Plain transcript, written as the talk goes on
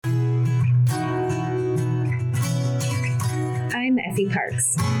Effie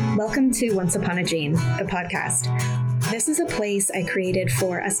Parks. Welcome to Once Upon a Gene, the podcast. This is a place I created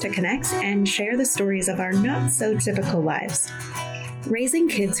for us to connect and share the stories of our not-so-typical lives. Raising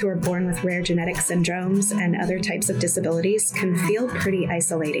kids who are born with rare genetic syndromes and other types of disabilities can feel pretty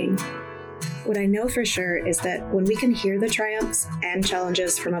isolating. What I know for sure is that when we can hear the triumphs and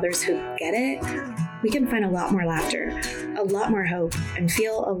challenges from others who get it, we can find a lot more laughter, a lot more hope, and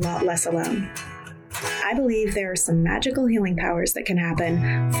feel a lot less alone. I believe there are some magical healing powers that can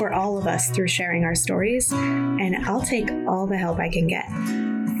happen for all of us through sharing our stories, and I'll take all the help I can get.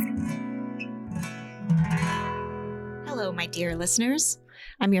 Hello, my dear listeners.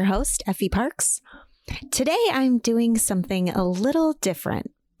 I'm your host, Effie Parks. Today, I'm doing something a little different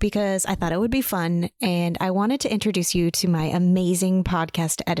because I thought it would be fun, and I wanted to introduce you to my amazing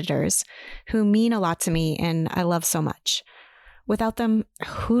podcast editors who mean a lot to me and I love so much. Without them,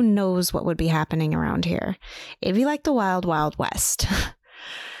 who knows what would be happening around here? It'd be like the wild, wild west.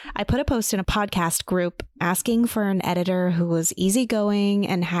 I put a post in a podcast group asking for an editor who was easygoing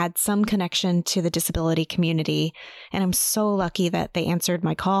and had some connection to the disability community, and I'm so lucky that they answered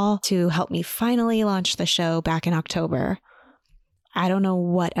my call to help me finally launch the show back in October. I don't know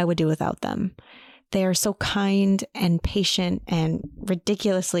what I would do without them. They are so kind and patient and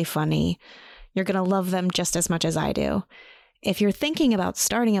ridiculously funny. You're going to love them just as much as I do. If you're thinking about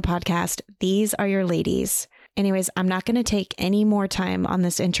starting a podcast, these are your ladies. Anyways, I'm not going to take any more time on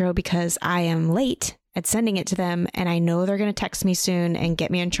this intro because I am late at sending it to them, and I know they're going to text me soon and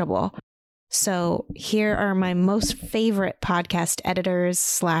get me in trouble. So here are my most favorite podcast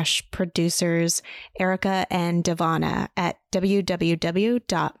editors/producers, Erica and Devana at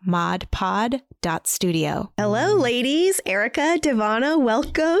www.modpod.studio. Hello, ladies. Erica, Devana,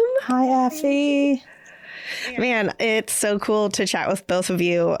 welcome. Hi, Effie. Man, it's so cool to chat with both of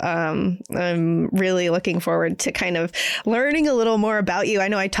you. I'm really looking forward to kind of learning a little more about you. I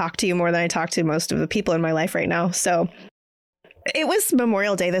know I talk to you more than I talk to most of the people in my life right now. So it was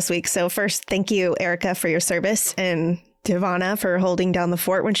Memorial Day this week. So first, thank you, Erica, for your service, and Devana for holding down the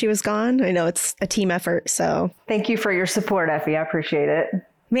fort when she was gone. I know it's a team effort. So thank you for your support, Effie. I appreciate it.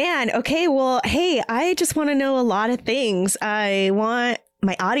 Man, okay. Well, hey, I just want to know a lot of things. I want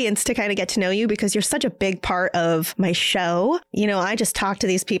my audience to kind of get to know you because you're such a big part of my show. You know, I just talk to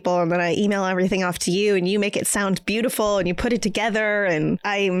these people and then I email everything off to you and you make it sound beautiful and you put it together. And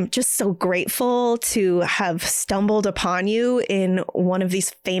I'm just so grateful to have stumbled upon you in one of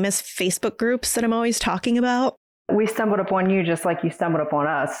these famous Facebook groups that I'm always talking about. We stumbled upon you just like you stumbled upon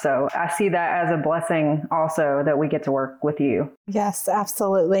us. So I see that as a blessing also that we get to work with you. Yes,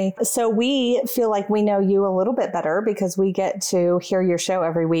 absolutely. So we feel like we know you a little bit better because we get to hear your show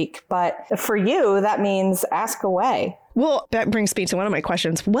every week. But for you, that means ask away. Well, that brings me to one of my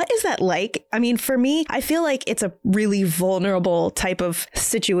questions. What is that like? I mean, for me, I feel like it's a really vulnerable type of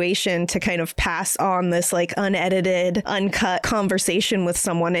situation to kind of pass on this like unedited, uncut conversation with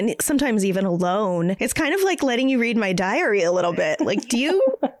someone, and sometimes even alone. It's kind of like letting you read my diary a little bit. Like, do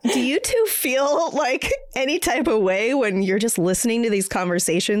you two feel like any type of way when you're just listening to these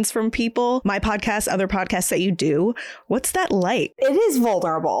conversations from people, my podcast, other podcasts that you do? What's that like? It is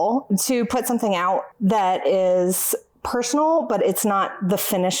vulnerable to put something out that is personal, but it's not the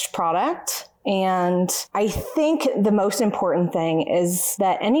finished product. And I think the most important thing is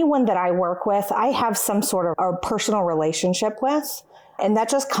that anyone that I work with, I have some sort of a personal relationship with, and that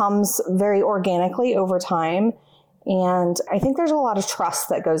just comes very organically over time. And I think there's a lot of trust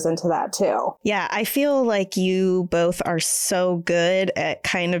that goes into that too. Yeah, I feel like you both are so good at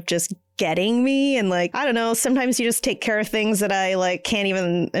kind of just getting me. And like, I don't know, sometimes you just take care of things that I like can't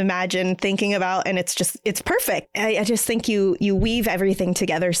even imagine thinking about. And it's perfect. I just think you weave everything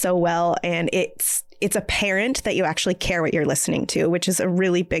together so well. And it's apparent that you actually care what you're listening to, which is a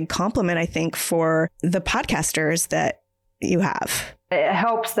really big compliment, I think, for the podcasters that you have. It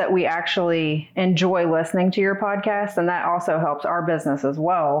helps that we actually enjoy listening to your podcast, and that also helps our business as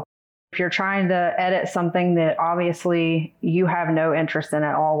well. If you're trying to edit something that obviously you have no interest in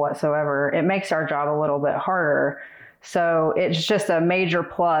at all whatsoever, it makes our job a little bit harder. So it's just a major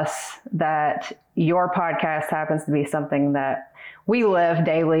plus that your podcast happens to be something that we live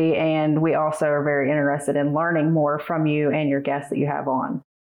daily, and we also are very interested in learning more from you and your guests that you have on.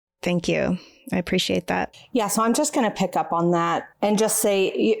 Thank you. I appreciate that. Yeah, so I'm just going to pick up on that and just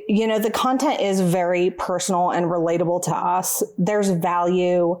say, you know, the content is very personal and relatable to us. There's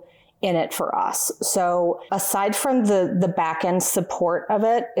value in it for us. So aside from the back end support of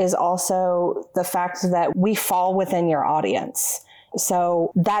it is also the fact that we fall within your audience.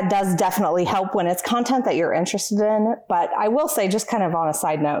 So that does definitely help when it's content that you're interested in. But I will say, just kind of on a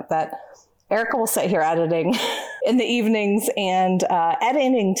side note, that Erica will sit here editing in the evenings. And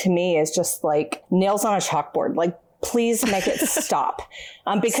editing to me is just like nails on a chalkboard. Like, please make it stop.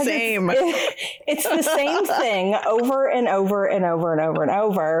 Because it's the same thing over and over and over and over and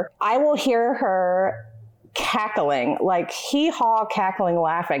over. I will hear her cackling, like hee-haw cackling,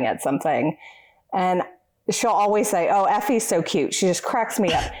 laughing at something. And she'll always say, "Oh, Effie's so cute. She just cracks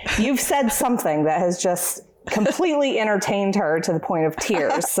me up." You've said something that has just completely entertained her to the point of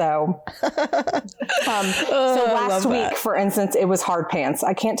tears. So, last week, for instance, it was hard pants.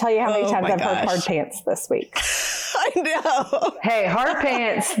 I can't tell you how many times I've heard hard pants this week. I know. Hey, hard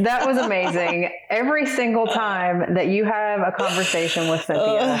pants. That was amazing. Every single time that you have a conversation with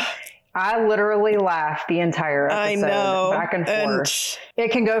Cynthia, I literally laugh the entire episode back and forth.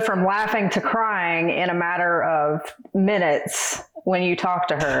 It can go from laughing to crying in a matter of minutes when you talk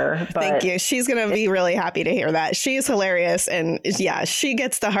to her. But thank you. She's going to be really happy to hear that. She's hilarious. And yeah, she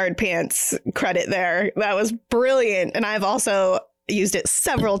gets the hard pants credit there. That was brilliant. And I've also used it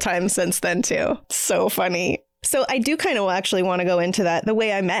several times since then, too. So funny. So I do kind of actually want to go into that. The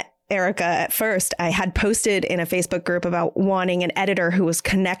way I met Erica at first, I had posted in a Facebook group about wanting an editor who was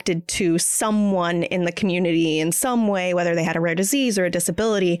connected to someone in the community in some way, whether they had a rare disease or a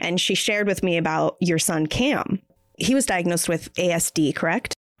disability. And she shared with me about your son, Cam. He was diagnosed with ASD,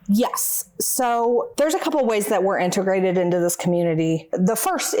 correct? Yes. So there's a couple of ways that we're integrated into this community. The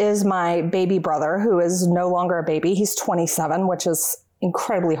first is my baby brother, who is no longer a baby. He's 27, which is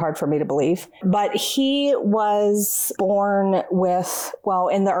incredibly hard for me to believe. But he was born with,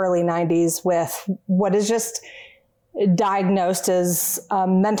 in the early 90s with what is just diagnosed as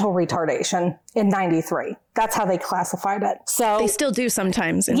mental retardation in 93. That's how they classified it. So they still do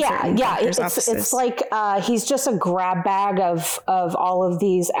sometimes in certain doctors' offices. It's like he's just a grab bag of all of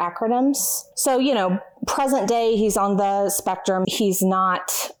these acronyms. So, present day, he's on the spectrum. He's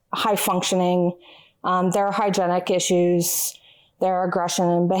not high functioning. There are hygienic issues. There are aggression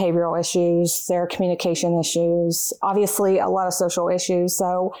and behavioral issues. There are communication issues. Obviously, a lot of social issues.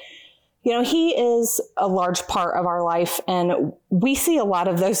 So, he is a large part of our life, and we see a lot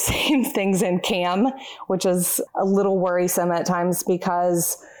of those same things in Cam, which is a little worrisome at times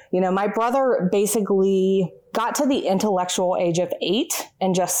because, my brother basically got to the intellectual age of 8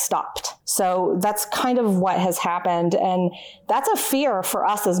 and just stopped. So that's kind of what has happened. And that's a fear for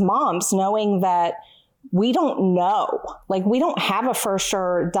us as moms, knowing that we don't know, we don't have a for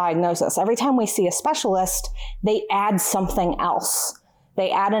sure diagnosis. Every time we see a specialist, they add something else.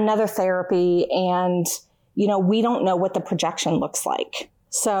 They add another therapy and, we don't know what the projection looks like.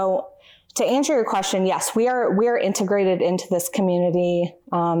 So to answer your question, yes, we are integrated into this community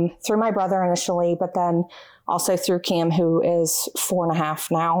through my brother initially, but then also through Cam, who is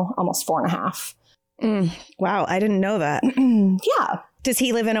 4.5 now, almost 4.5. Wow. I didn't know that. Yeah. Does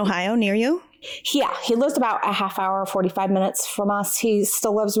he live in Ohio near you? Yeah. He lives about a half hour, 45 minutes from us. He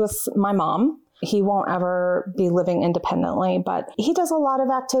still lives with my mom. He won't ever be living independently, but he does a lot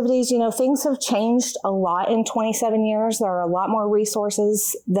of activities. Things have changed a lot in 27 years. There are a lot more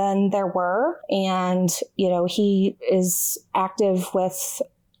resources than there were. And, he is active with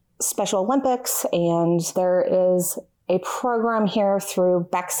Special Olympics, and there is a program here through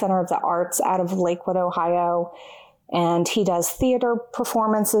Beck Center of the Arts out of Lakewood, Ohio. And he does theater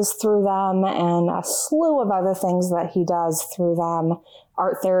performances through them and a slew of other things that he does through them,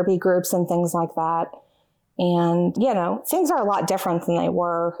 art therapy groups and things like that. And, things are a lot different than they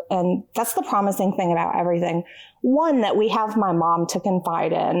were. And that's the promising thing about everything. One, that we have my mom to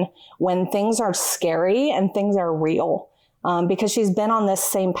confide in when things are scary and things are real, because she's been on this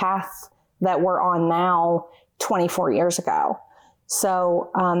same path that we're on now 24 years ago.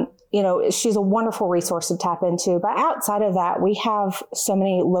 So, she's a wonderful resource to tap into. But outside of that, we have so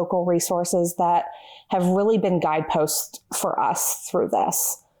many local resources that have really been guideposts for us through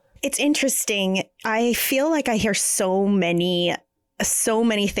this. It's interesting. I feel like I hear so many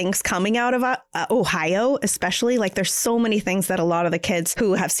things coming out of Ohio, especially. There's so many things that a lot of the kids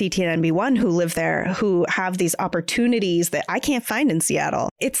who have CTNB1 who live there, who have these opportunities that I can't find in Seattle.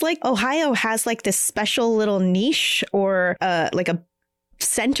 It's like Ohio has this special little niche or a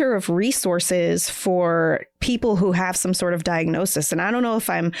center of resources for people who have some sort of diagnosis. And I don't know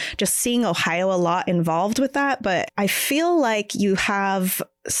if I'm just seeing Ohio a lot involved with that, but I feel like you have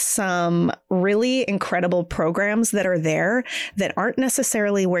some really incredible programs that are there that aren't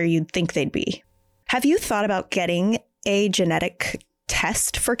necessarily where you'd think they'd be. Have you thought about getting a genetic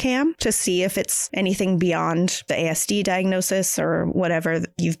test for Cam to see if it's anything beyond the ASD diagnosis or whatever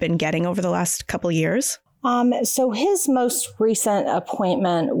you've been getting over the last couple years? So his most recent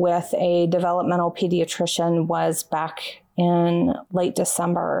appointment with a developmental pediatrician was back in late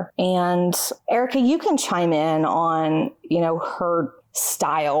December. And Erica, you can chime in on, her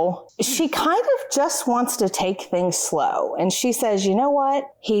style. She kind of just wants to take things slow. And she says, you know what?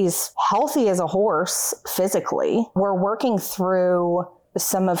 He's healthy as a horse physically. We're working through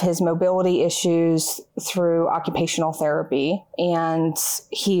some of his mobility issues through occupational therapy, and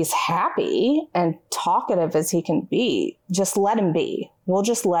he's happy and talkative as he can be. Just let him be. We'll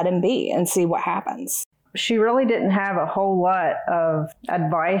just let him be and see what happens. She really didn't have a whole lot of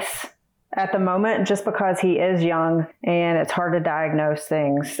advice at the moment, just because he is young and it's hard to diagnose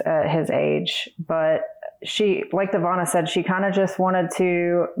things at his age. But she, like Devonna said, she kind of just wanted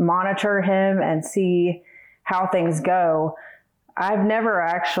to monitor him and see how things go. we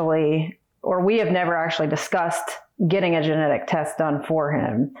have never actually discussed getting a genetic test done for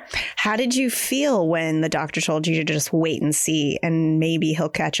him. How did you feel when the doctor told you to just wait and see and maybe he'll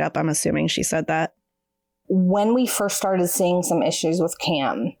catch up? I'm assuming she said that. When we first started seeing some issues with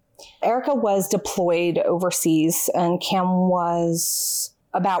Cam, Erica was deployed overseas and Cam was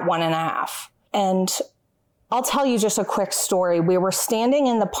about 1.5. And I'll tell you just a quick story. We were standing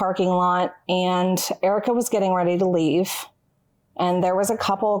in the parking lot and Erica was getting ready to leave. And there was a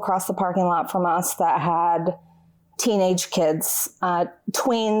couple across the parking lot from us that had teenage kids,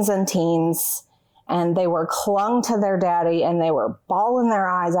 tweens and teens, and they were clung to their daddy and they were bawling their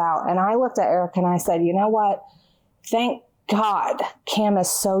eyes out. And I looked at Erica and I said, you know what? Thank God Cam is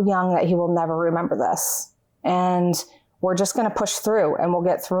so young that he will never remember this. And we're just going to push through and we'll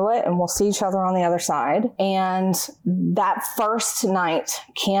get through it and we'll see each other on the other side. And that first night,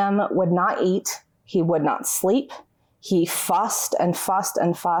 Cam would not eat. He would not sleep. He fussed and fussed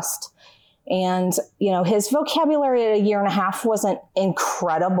and fussed. And, his vocabulary at 1.5 wasn't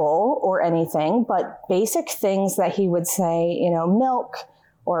incredible or anything, but basic things that he would say, milk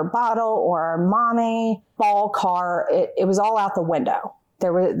or bottle or mommy, ball, car, it was all out the window.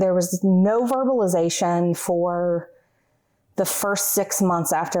 There was no verbalization for the first 6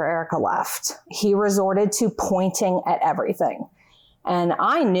 months after Erica left. He resorted to pointing at everything. And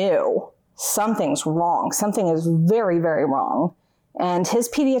I knew something's wrong. Something is very, very wrong. And his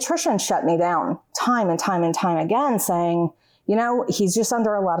pediatrician shut me down time and time and time again, saying, he's just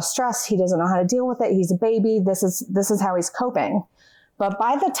under a lot of stress. He doesn't know how to deal with it. He's a baby. This is how he's coping. But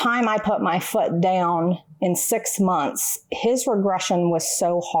by the time I put my foot down in 6 months, his regression was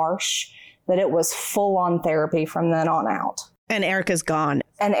so harsh that it was full on therapy from then on out. And Erica's gone.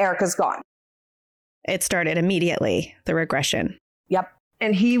 It started immediately, the regression. Yep.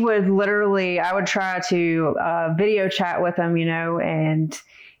 And he would I would try to video chat with him, and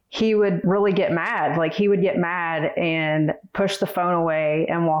he would really get mad. Like he would get mad and push the phone away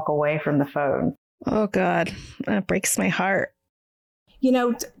and walk away from the phone. Oh God, that breaks my heart.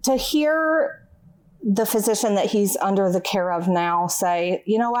 To hear the physician that he's under the care of now say,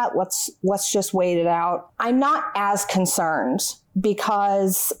 you know what, let's just wait it out. I'm not as concerned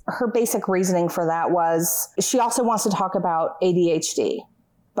because her basic reasoning for that was she also wants to talk about ADHD.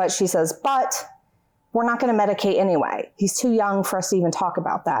 But she says, but we're not going to medicate anyway. He's too young for us to even talk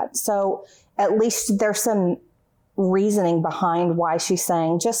about that. So at least there's some reasoning behind why she's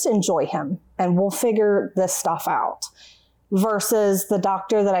saying, just enjoy him and we'll figure this stuff out. Versus the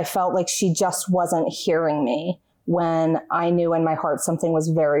doctor that I felt like she just wasn't hearing me when I knew in my heart something was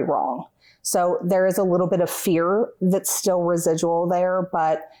very wrong. So there is a little bit of fear that's still residual there,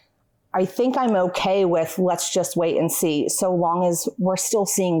 but I think I'm okay with let's just wait and see, so long as we're still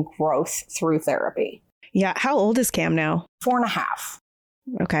seeing growth through therapy. Yeah. How old is Cam now? 4.5.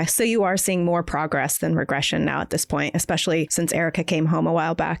 Okay. So you are seeing more progress than regression now at this point, especially since Erica came home a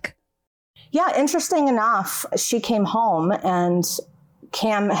while back. Yeah. Interesting enough, she came home and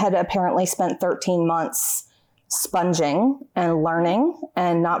Cam had apparently spent 13 months sponging and learning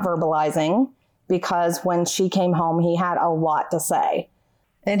and not verbalizing, because when she came home, he had a lot to say.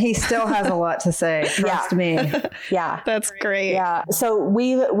 And he still has a lot to say. Trust me. Yeah. That's great. Yeah. So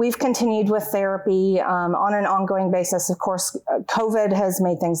we've continued with therapy on an ongoing basis. Of course, COVID has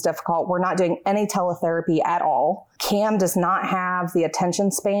made things difficult. We're not doing any teletherapy at all. Cam does not have the attention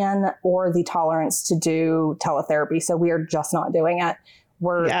span or the tolerance to do teletherapy. So we are just not doing it.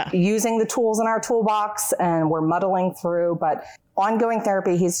 We're using the tools in our toolbox and we're muddling through, but ongoing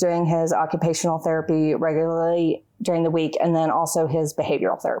therapy, he's doing his occupational therapy regularly during the week, and then also his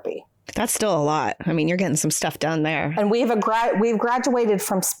behavioral therapy. That's still a lot. I mean, you're getting some stuff done there. And we've graduated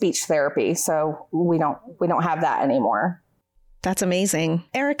from speech therapy, so we don't have that anymore. That's amazing.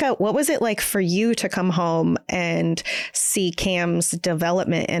 Erica, what was it like for you to come home and see Cam's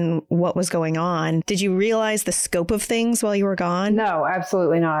development and what was going on? Did you realize the scope of things while you were gone? No,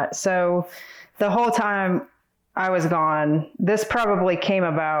 absolutely not. So the whole time I was gone. This probably came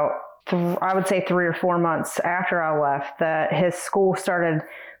about, I would say 3 or 4 months after I left, that his school started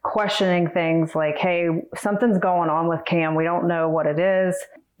questioning things like, hey, something's going on with Cam. We don't know what it is,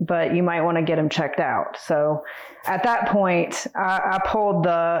 but you might want to get him checked out. So at that point, I pulled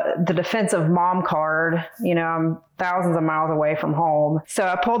the defensive mom card. You know, I'm thousands of miles away from home. So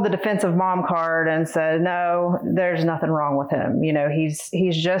I pulled the defensive mom card and said, no, there's nothing wrong with him. You know, he's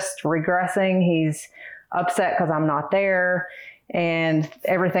just regressing. He's upset because I'm not there, and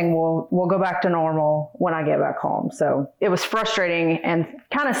everything will go back to normal when I get back home. So it was frustrating and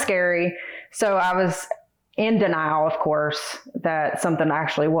kind of scary. So I was in denial, of course, that something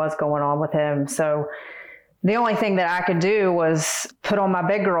actually was going on with him. So the only thing that I could do was put on my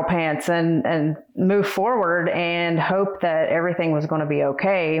big girl pants and move forward and hope that everything was going to be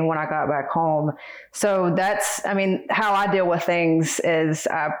okay when I got back home. So that's, I mean, how I deal with things is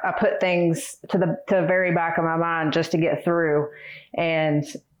I put things to the very back of my mind just to get through. And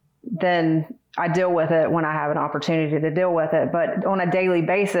then I deal with it when I have an opportunity to deal with it. But on a daily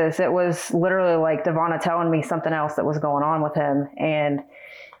basis, it was literally like Devonna telling me something else that was going on with him. And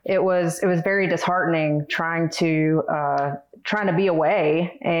it was very disheartening trying to be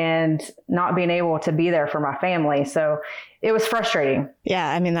away and not being able to be there for my family. So it was frustrating. Yeah,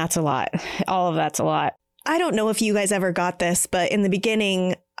 I mean, that's a lot. All of that's a lot. I don't know if you guys ever got this, but in the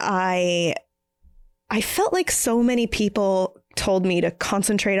beginning, I felt like so many people told me to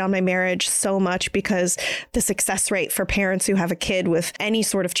concentrate on my marriage so much because the success rate for parents who have a kid with any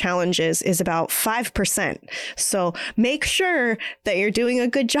sort of challenges is about 5%. So make sure that you're doing a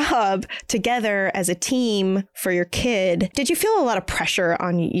good job together as a team for your kid. Did you feel a lot of pressure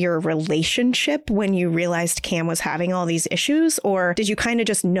on your relationship when you realized Cam was having all these issues, or did you kind of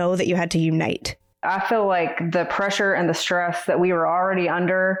just know that you had to unite? I feel like the pressure and the stress that we were already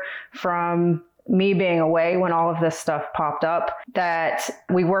under from me being away when all of this stuff popped up, that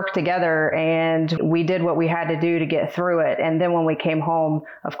we worked together and we did what we had to do to get through it. And then when we came home,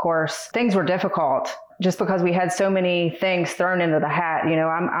 of course, things were difficult just because we had so many things thrown into the hat. You know,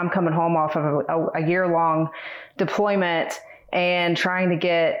 I'm coming home off of a year-long deployment and trying to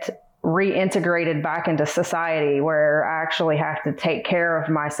get reintegrated back into society where I actually have to take care of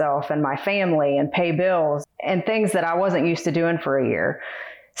myself and my family and pay bills and things that I wasn't used to doing for a year.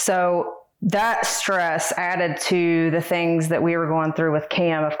 So that stress added to the things that we were going through with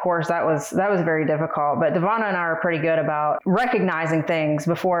Cam. Of course, that was very difficult, but Devonna and I are pretty good about recognizing things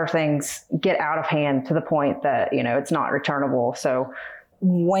before things get out of hand to the point that, you know, it's not returnable. So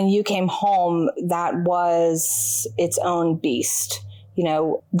when you came home, that was its own beast. You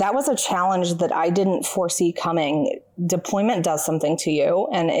know, that was a challenge that I didn't foresee coming. Deployment does something to you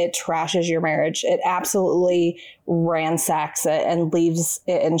and it trashes your marriage. It absolutely ransacks it and leaves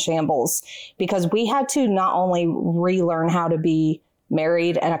it in shambles, because we had to not only relearn how to be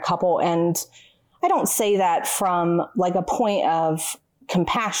married and a couple. And I don't say that from like a point of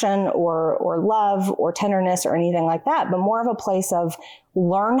compassion or love or tenderness or anything like that, but more of a place of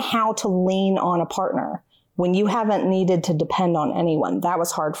learn how to lean on a partner when you haven't needed to depend on anyone. That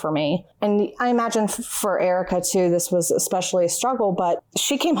was hard for me. And I imagine for Erica too, this was especially a struggle, but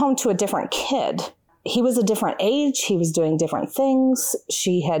she came home to a different kid. He was a different age. He was doing different things.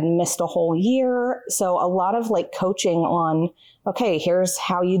 She had missed a whole year. So a lot of like coaching on, okay, here's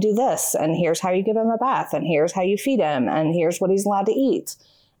how you do this, and here's how you give him a bath, and here's how you feed him, and here's what he's allowed to eat.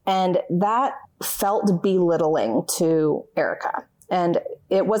 And that felt belittling to Erica. And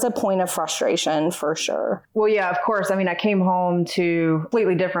it was a point of frustration for sure. Well, yeah, of course. I mean, I came home to a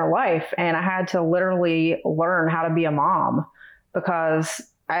completely different life and I had to literally learn how to be a mom, because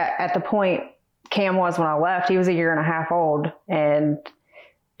at the point Cam was when I left, he was a year and a half old and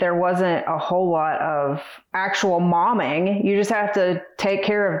there wasn't a whole lot of actual momming. You just have to take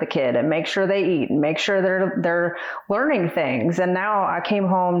care of the kid and make sure they eat and make sure they're learning things. And now I came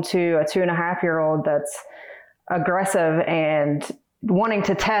home to a 2.5-year-old that's aggressive and wanting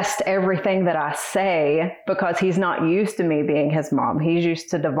to test everything that I say, because he's not used to me being his mom. He's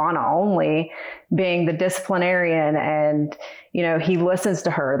used to Devonna only being the disciplinarian, and, you know, he listens to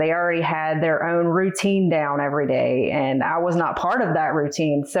her. They already had their own routine down every day, and I was not part of that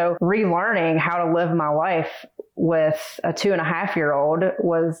routine. So relearning how to live my life with a 2.5-year-old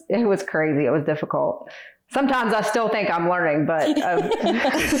was crazy. It was difficult. Sometimes I still think I'm learning, but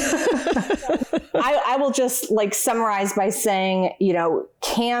I will just like summarize by saying, you know,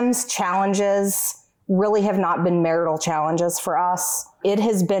 Cam's challenges really have not been marital challenges for us. it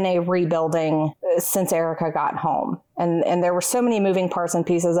has been a rebuilding since Erica got home. And there were so many moving parts and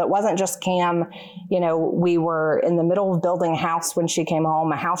pieces. It wasn't just Cam. We were in the middle of building a house when she came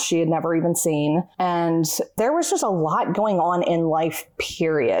home, a house she had never even seen. And there was just a lot going on in life,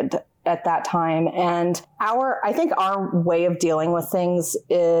 period, at that time. And I think our way of dealing with things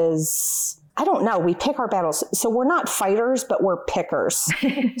is, I don't know, we pick our battles. So we're not fighters, but we're pickers.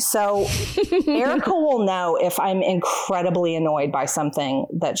 So Erica will know if I'm incredibly annoyed by something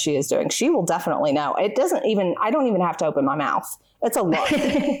that she is doing. She will definitely know. I don't even have to open my mouth. It's a look.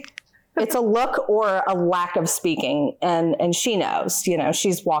 It's a look or a lack of speaking. And she knows,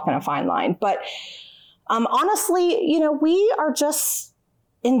 she's walking a fine line. But honestly, we are just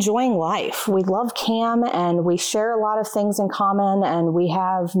enjoying life. We love Cam and we share a lot of things in common and we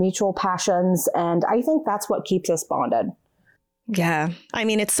have mutual passions. And I think that's what keeps us bonded. Yeah. I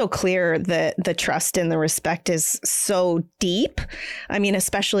mean, it's so clear that the trust and the respect is so deep. I mean,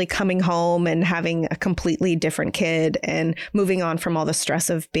 especially coming home and having a completely different kid and moving on from all the stress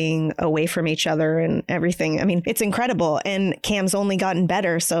of being away from each other and everything. I mean, it's incredible. And Cam's only gotten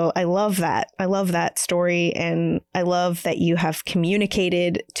better. So I love that. I love that story. And I love that you have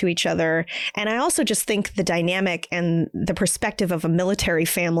communicated to each other. And I also just think the dynamic and the perspective of a military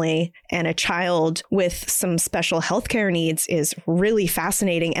family and a child with some special healthcare needs is really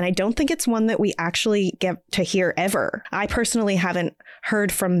fascinating. And I don't think it's one that we actually get to hear ever. I personally haven't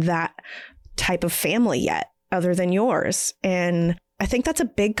heard from that type of family yet, other than yours. And I think that's a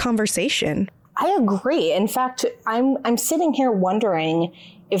big conversation. I agree. In fact, I'm sitting here wondering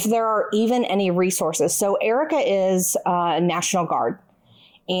if there are even any resources. So Erica is National Guard.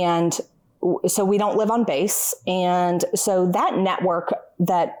 And so we don't live on base. And so that network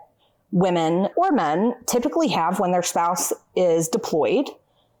that women or men typically have when their spouse is deployed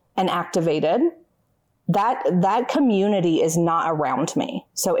and activated, that community is not around me.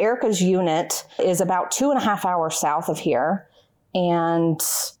 So Erica's unit is about 2.5 hours south of here. And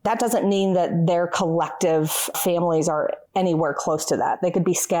that doesn't mean that their collective families are anywhere close to that. They could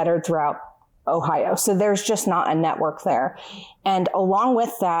be scattered throughout Ohio. So there's just not a network there. And along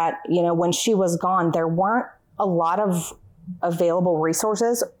with that, when she was gone, there weren't a lot of available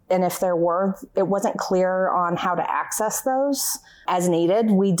resources. And if there were, it wasn't clear on how to access those as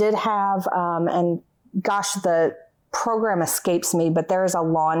needed. We did have, and gosh, the program escapes me, but there is a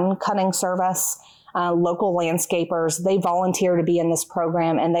lawn cutting service. Local landscapers, they volunteer to be in this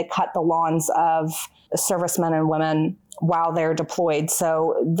program and they cut the lawns of servicemen and women while they're deployed.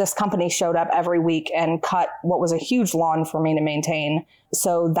 So this company showed up every week and cut what was a huge lawn for me to maintain.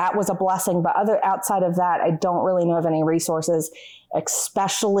 So that was a blessing. But outside of that, I don't really know of any resources,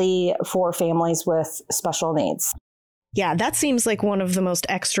 especially for families with special needs. Yeah, that seems like one of the most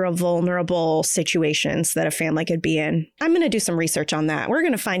extra vulnerable situations that a family could be in. I'm going to do some research on that. We're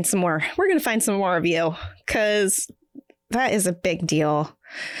going to find some more. We're going to find some more of you because that is a big deal.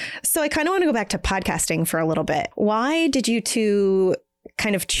 So I kind of want to go back to podcasting for a little bit. Why did you two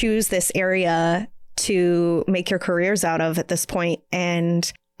kind of choose this area to make your careers out of at this point?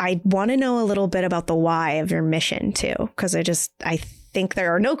 And I want to know a little bit about the why of your mission too, because I think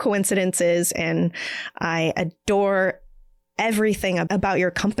there are no coincidences, and I adore everything about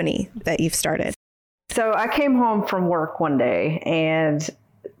your company that you've started. So I came home from work one day, and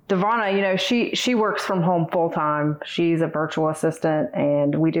Devonna, she works from home full time. She's a virtual assistant,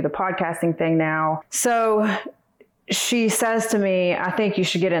 and we do the podcasting thing now. So she says to me, I think you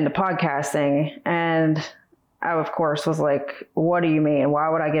should get into podcasting. And I, of course, was like, what do you mean? Why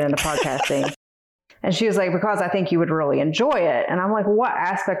would I get into podcasting? And she was like, because I think you would really enjoy it. And I'm like, what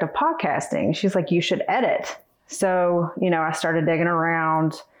aspect of podcasting? She's like, you should edit. So, I started digging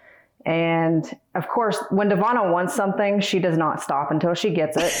around. And of course, when Devonna wants something, she does not stop until she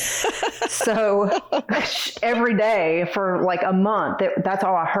gets it. So every day for like a month, that's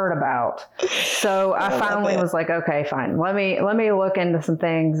all I heard about. So I finally was like, okay, fine. Let me look into some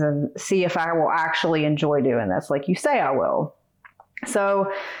things and see if I will actually enjoy doing this, like you say I will.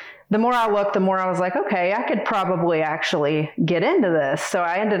 So the more I looked, the more I was like, okay, I could probably actually get into this. So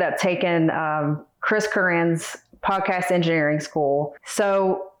I ended up taking Chris Curran's podcast engineering school.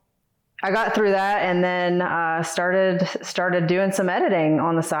 So I got through that and then started doing some editing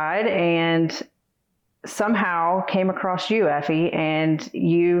on the side, and somehow came across you, Effie, and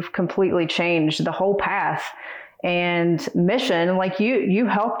you've completely changed the whole path and mission. Like you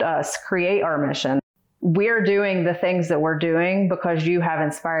helped us create our mission. We're doing the things that we're doing because you have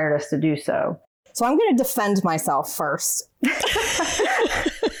inspired us to do so. So I'm going to defend myself first.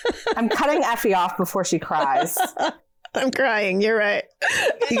 I'm cutting Effie off before she cries. I'm crying. You're right.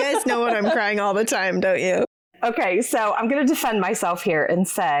 You guys know when I'm crying all the time, don't you? Okay, so I'm going to defend myself here and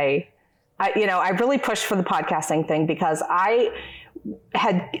say, I really pushed for the podcasting thing because I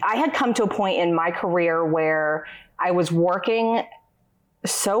had come to a point in my career where I was working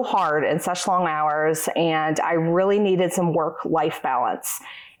so hard and such long hours, and I really needed some work-life balance.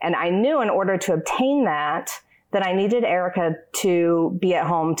 And I knew in order to obtain that I needed Erica to be at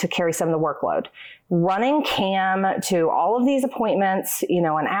home to carry some of the workload. Running Cam to all of these appointments, an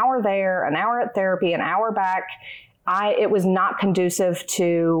hour there, an hour at therapy, an hour back, it was not conducive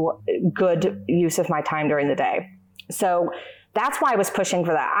to good use of my time during the day. So that's why I was pushing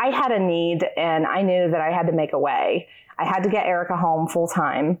for that. I had a need and I knew that I had to make a way. I had to get Erica home full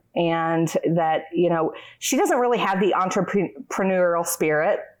time, and that, she doesn't really have the entrepreneurial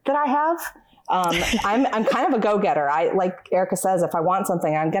spirit that I have. I'm kind of a go-getter. Like Erica says, if I want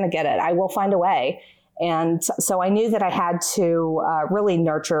something, I'm going to get it. I will find a way. And so I knew that I had to really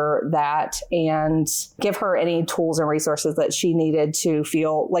nurture that and give her any tools and resources that she needed to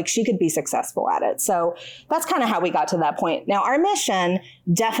feel like she could be successful at it. So that's kind of how we got to that point. Now, our mission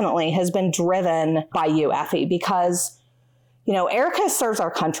definitely has been driven by you, Effie, because Erica serves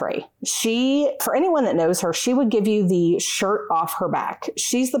our country. For anyone that knows her, she would give you the shirt off her back.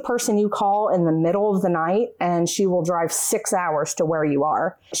 She's the person you call in the middle of the night and she will drive 6 hours to where you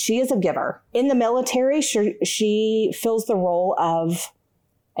are. She is a giver. In the military, she fills the role of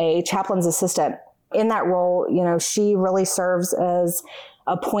a chaplain's assistant. In that role, she really serves as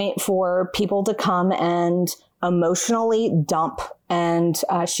a point for people to come and emotionally dump. And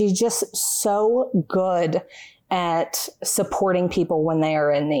she's just so good at supporting people when they are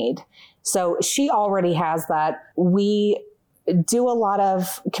in need. So she already has that. We do a lot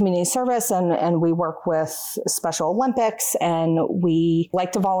of community service and we work with Special Olympics, and we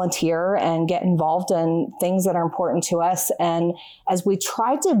like to volunteer and get involved in things that are important to us. And as we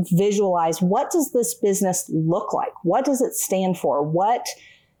try to visualize, what does this business look like? What does it stand for? What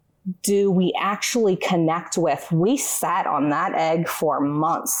do we actually connect with? We sat on that egg for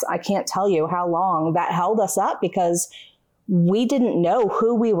months. I can't tell you how long that held us up because we didn't know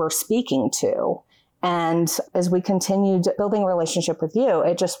who we were speaking to. And as we continued building a relationship with you,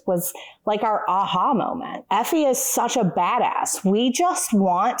 it just was like our aha moment. Effie is such a badass. We just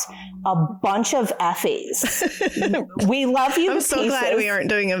want a bunch of Effies. We love you. I'm so glad we aren't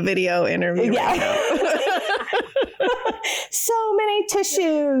doing a video interview right now. So many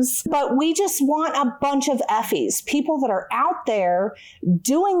tissues, but we just want a bunch of Effies, people that are out there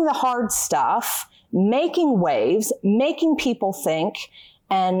doing the hard stuff, making waves, making people think,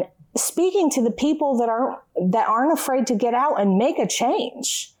 and speaking to the people that aren't afraid to get out and make a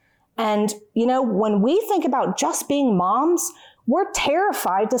change. And, when we think about just being moms, we're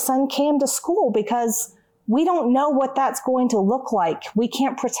terrified to send Cam to school because we don't know what that's going to look like. We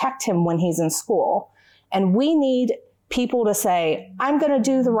can't protect him when he's in school. And we need people to say, I'm going to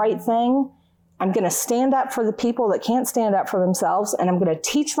do the right thing. I'm going to stand up for the people that can't stand up for themselves. And I'm going to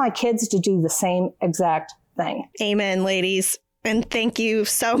teach my kids to do the same exact thing. Amen, ladies. And thank you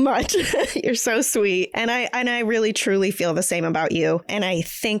so much. You're so sweet. And I really, truly feel the same about you. And I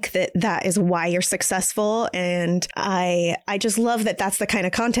think that is why you're successful. And I just love that that's the kind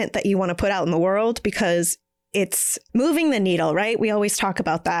of content that you want to put out in the world, because it's moving the needle, right? We always talk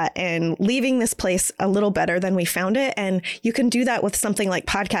about that, and leaving this place a little better than we found it. And you can do that with something like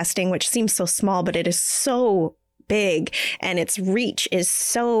podcasting, which seems so small, but it is so big and its reach is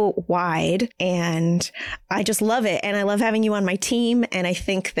so wide, and I just love it. And I love having you on my team. And I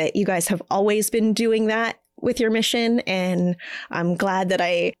think that you guys have always been doing that with your mission, and I'm glad that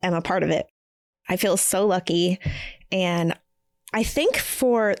I am a part of it. I feel so lucky. And I think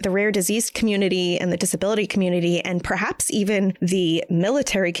for the rare disease community and the disability community, and perhaps even the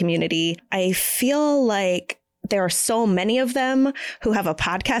military community, I feel like there are so many of them who have a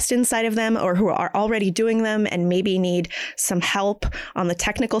podcast inside of them or who are already doing them and maybe need some help on the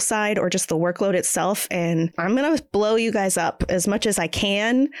technical side or just the workload itself. And I'm going to blow you guys up as much as I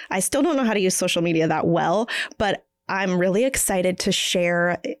can. I still don't know how to use social media that well, but I'm really excited to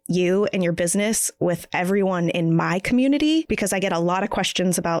share you and your business with everyone in my community, because I get a lot of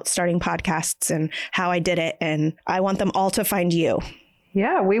questions about starting podcasts and how I did it. And I want them all to find you.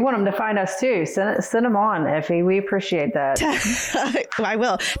 Yeah, we want them to find us too. Send them on, Effie. We appreciate that. I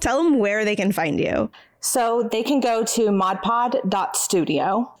will. Tell them where they can find you. So they can go to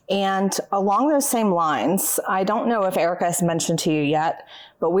modpod.studio. And along those same lines, I don't know if Erica has mentioned to you yet,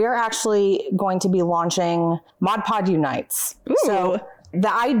 but we are actually going to be launching ModPod Unites. Ooh. So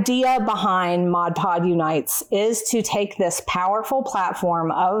the idea behind ModPod Unites is to take this powerful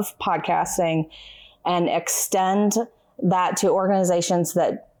platform of podcasting and extend that to organizations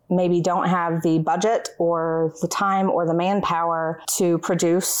that maybe don't have the budget or the time or the manpower to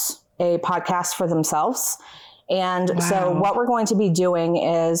produce a podcast for themselves. And so what we're going to be doing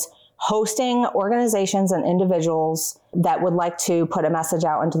is hosting organizations and individuals that would like to put a message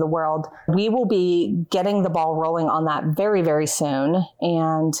out into the world. We will be getting the ball rolling on that very, very soon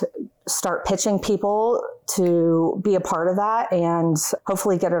and start pitching people to be a part of that and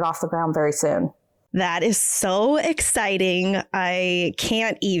hopefully get it off the ground very soon. That is so exciting. I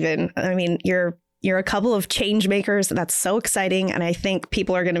can't even. I mean, you're a couple of change makers. That's so exciting. And I think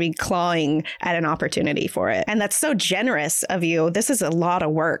people are going to be clawing at an opportunity for it. And that's so generous of you. This is a lot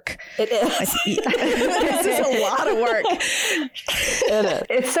of work. It is. This is a lot of work. It is.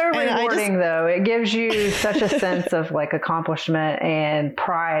 It's so rewarding, though. It gives you such a sense of like accomplishment and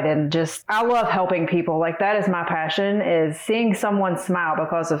pride. And just, I love helping people. Like that is my passion, is seeing someone smile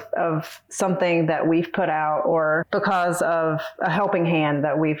because of something that we've put out or because of a helping hand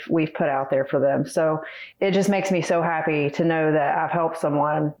that we've put out there for them. So it just makes me so happy to know that I've helped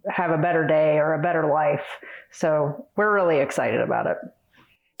someone have a better day or a better life. So we're really excited about it.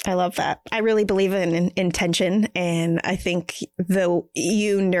 I love that. I really believe in intention. And I think though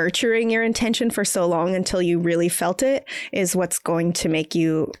you nurturing your intention for so long until you really felt it is what's going to make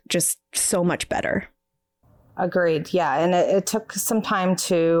you just so much better. Agreed. Yeah. And it took some time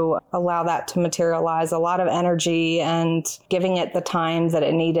to allow that to materialize, a lot of energy and giving it the time that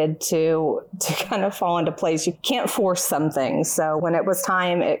it needed to kind of fall into place. You can't force some things. So when it was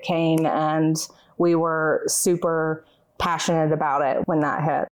time, it came, and we were super passionate about it when that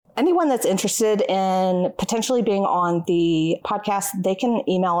hit. Anyone that's interested in potentially being on the podcast, they can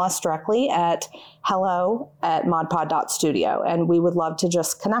email us directly at hello@modpod.studio. And we would love to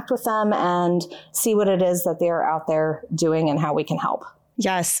just connect with them and see what it is that they're out there doing and how we can help.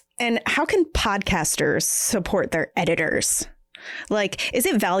 Yes. And how can podcasters support their editors? Like, is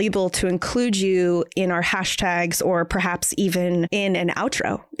it valuable to include you in our hashtags or perhaps even in an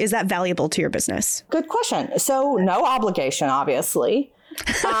outro? Is that valuable to your business? Good question. So no obligation, obviously.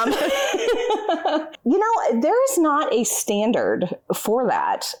 There is not a standard for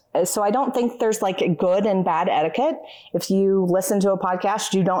that. So I don't think there's like good and bad etiquette. If you listen to a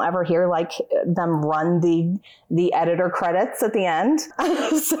podcast, you don't ever hear like them run the editor credits at the end.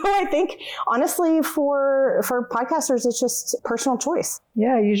 So I think honestly for podcasters, it's just personal choice.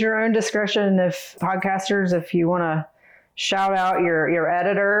 Yeah. Use your own discretion. If you want to shout out your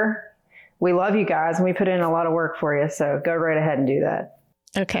editor, we love you guys and we put in a lot of work for you. So go right ahead and do that.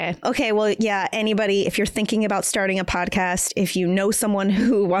 Okay. Well, yeah, anybody, if you're thinking about starting a podcast, if you know someone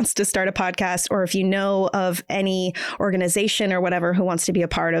who wants to start a podcast, or if you know of any organization or whatever who wants to be a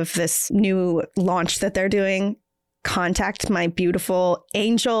part of this new launch that they're doing, contact my beautiful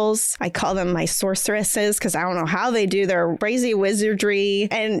angels. I call them my sorceresses because I don't know how they do their crazy wizardry,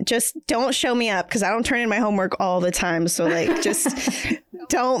 and just don't show me up because I don't turn in my homework all the time. So like, just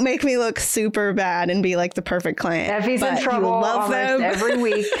don't make me look super bad and be like the perfect client. Effie's in trouble almost every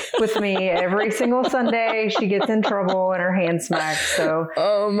week with me. Every single Sunday she gets in trouble and her hand smacked. So,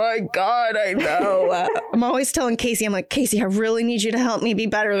 oh my God, I know. I'm always telling Casey, I'm like, Casey, I really need you to help me be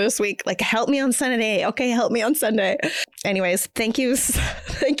better this week. Like, help me on Sunday. Okay, help me on Sunday. Anyways, thank you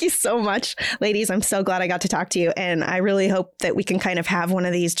so much, ladies. I'm so glad I got to talk to you. And I really hope that we can kind of have one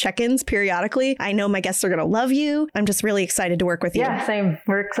of these check-ins periodically. I know my guests are going to love you. I'm just really excited to work with you. Yeah, same.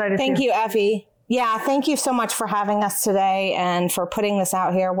 We're excited. Thank you, Effie. Yeah, thank you so much for having us today and for putting this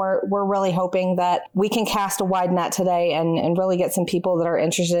out here. We're really hoping that we can cast a wide net today and really get some people that are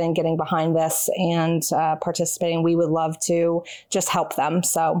interested in getting behind this and participating. We would love to just help them.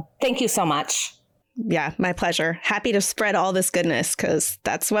 So thank you so much. Yeah, my pleasure. Happy to spread all this goodness because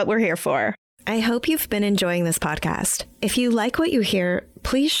that's what we're here for. I hope you've been enjoying this podcast. If you like what you hear,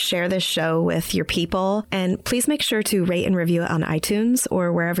 please share this show with your people, and please make sure to rate and review it on iTunes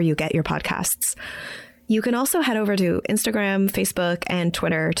or wherever you get your podcasts. You can also head over to Instagram, Facebook, and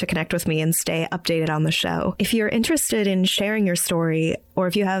Twitter to connect with me and stay updated on the show. If you're interested in sharing your story, or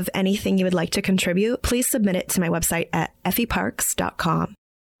if you have anything you would like to contribute, please submit it to my website at effieparks.com.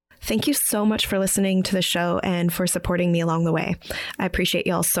 Thank you so much for listening to the show and for supporting me along the way. I appreciate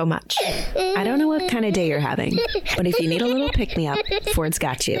y'all so much. I don't know what kind of day you're having, but if you need a little pick-me-up, Ford's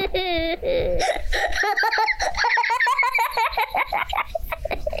got you.